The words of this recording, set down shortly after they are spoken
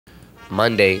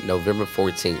Monday, November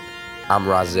 14th. I'm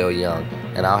Rozelle Young,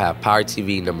 and I'll have Power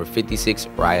TV number 56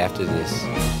 right after this.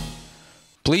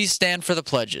 Please stand for the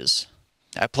pledges.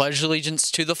 I pledge allegiance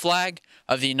to the flag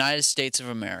of the United States of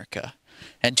America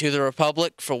and to the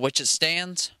republic for which it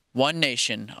stands, one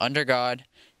nation, under God,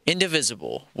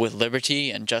 indivisible, with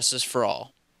liberty and justice for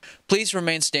all. Please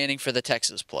remain standing for the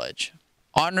Texas Pledge.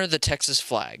 Honor the Texas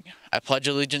flag. I pledge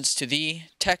allegiance to thee,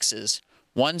 Texas,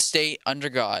 one state under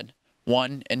God,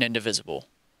 one and indivisible.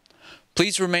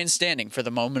 Please remain standing for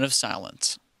the moment of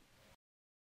silence.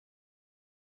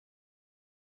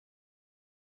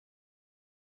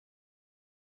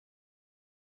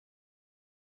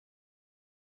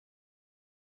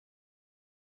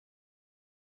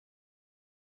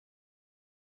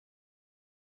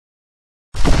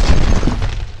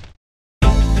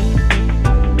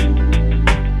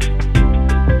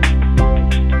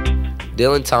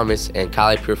 Dylan Thomas and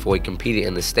Kylie Purifoy competed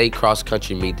in the state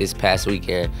cross-country meet this past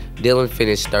weekend. Dylan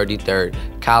finished 33rd.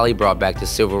 Kylie brought back the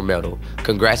silver medal.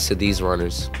 Congrats to these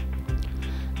runners.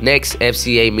 Next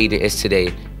FCA meeting is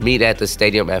today. Meet at the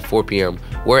stadium at 4 p.m.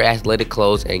 Wear athletic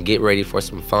clothes and get ready for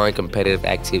some fun competitive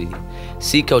activity.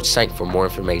 See Coach Tank for more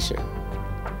information.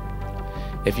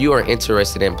 If you are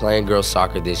interested in playing girls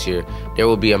soccer this year, there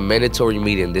will be a mandatory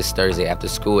meeting this Thursday after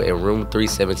school in room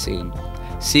 317.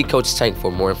 See Coach Tank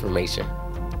for more information.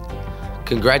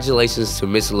 Congratulations to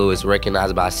Miss Lewis,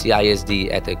 recognized by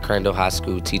CISD at the Crandall High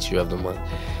School Teacher of the Month,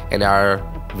 and our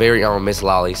very own Miss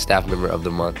Lolly, Staff Member of the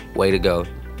Month. Way to go.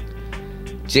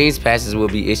 Jeans passes will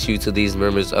be issued to these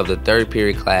members of the third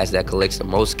period class that collects the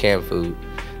most canned food.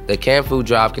 The canned food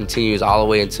drive continues all the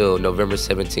way until November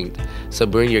 17th, so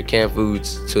bring your canned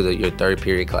foods to your third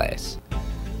period class.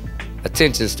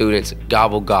 Attention students,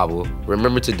 gobble gobble.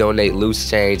 Remember to donate loose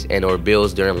change and or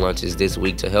bills during lunches this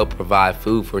week to help provide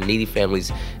food for needy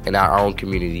families in our own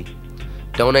community.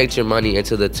 Donate your money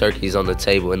into the turkeys on the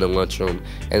table in the lunchroom,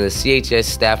 and the CHS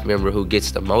staff member who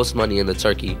gets the most money in the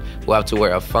turkey will have to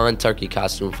wear a fun turkey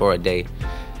costume for a day.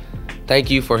 Thank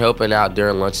you for helping out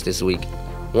during lunch this week.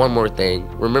 One more thing,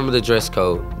 remember the dress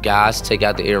code. Guys, take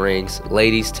out the earrings.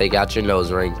 Ladies, take out your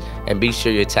nose rings, and be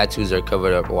sure your tattoos are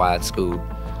covered up while at school.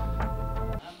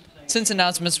 Since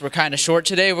announcements were kind of short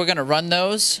today, we're going to run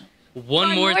those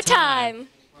one more time.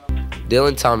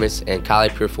 Dylan Thomas and Kylie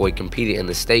Purifoy competed in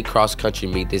the state cross-country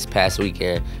meet this past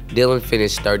weekend. Dylan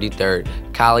finished 33rd.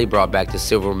 Kylie brought back the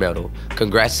silver medal.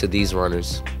 Congrats to these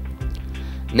runners.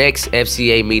 Next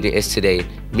FCA meeting is today.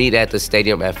 Meet at the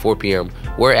stadium at 4 p.m.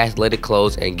 Wear athletic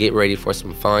clothes and get ready for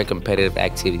some fun competitive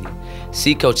activity.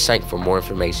 See Coach Tank for more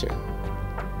information.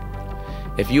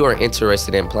 If you are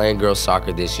interested in playing girls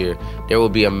soccer this year, there will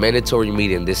be a mandatory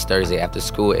meeting this Thursday after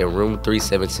school in room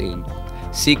 317.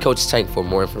 See Coach Tank for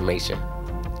more information.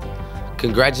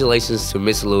 Congratulations to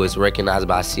Miss Lewis, recognized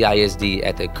by CISD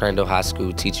at the Crandall High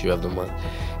School Teacher of the Month,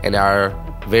 and our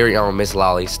very own Miss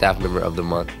Lolly, Staff Member of the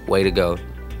Month. Way to go.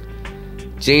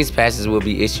 Jeans passes will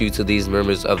be issued to these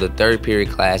members of the third period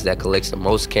class that collects the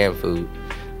most canned food.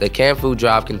 The canned food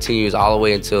drive continues all the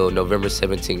way until November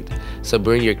 17th, so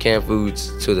bring your canned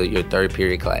foods to your third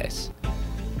period class.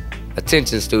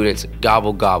 Attention students,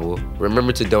 gobble gobble.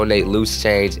 Remember to donate loose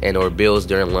change and or bills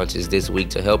during lunches this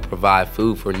week to help provide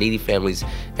food for needy families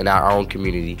in our own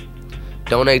community.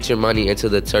 Donate your money into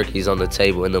the turkeys on the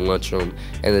table in the lunchroom,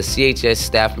 and the CHS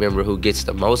staff member who gets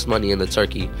the most money in the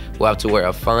turkey will have to wear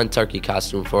a fun turkey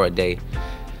costume for a day.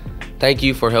 Thank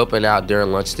you for helping out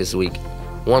during lunch this week.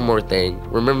 One more thing,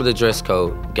 remember the dress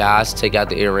code. Guys, take out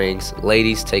the earrings.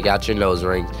 Ladies, take out your nose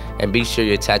rings, and be sure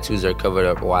your tattoos are covered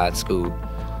up while at school.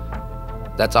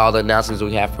 That's all the announcements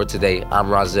we have for today. I'm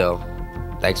Rozelle.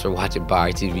 Thanks for watching Power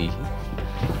TV.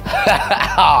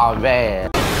 Oh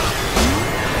man.